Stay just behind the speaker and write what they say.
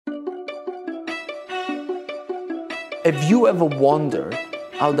Have you ever wondered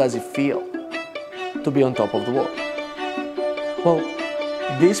how does it feel to be on top of the world? Well,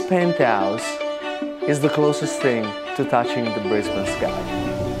 this penthouse is the closest thing to touching the Brisbane sky.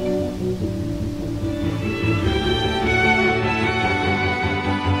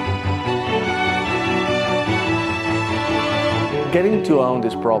 Getting to own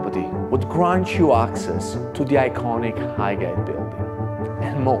this property would grant you access to the iconic Highgate building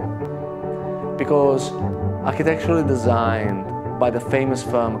and more. Because architecturally designed by the famous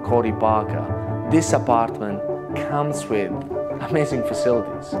firm Cody Parker, this apartment comes with amazing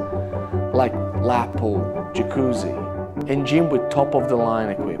facilities like lap pool, jacuzzi, and gym with top-of-the-line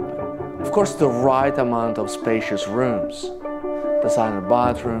equipment. Of course, the right amount of spacious rooms, designer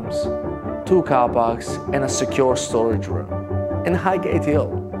bathrooms, 2 car parks, and a secure storage room. And Highgate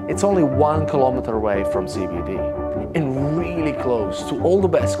Hill, it's only 1 kilometer away from CBD and really close to all the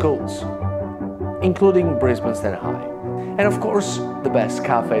best schools, including Brisbane State High. And of course, the best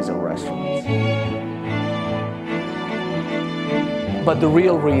cafes and restaurants. But the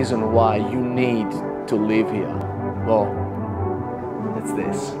real reason why you need to live here, well, it's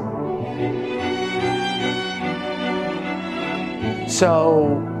this.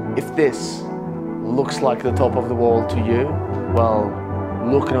 So, if this looks like the top of the world to you, well,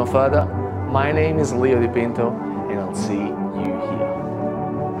 look no further. My name is Leo Di Pinto, and I'll see you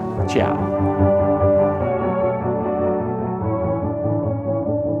here. Ciao.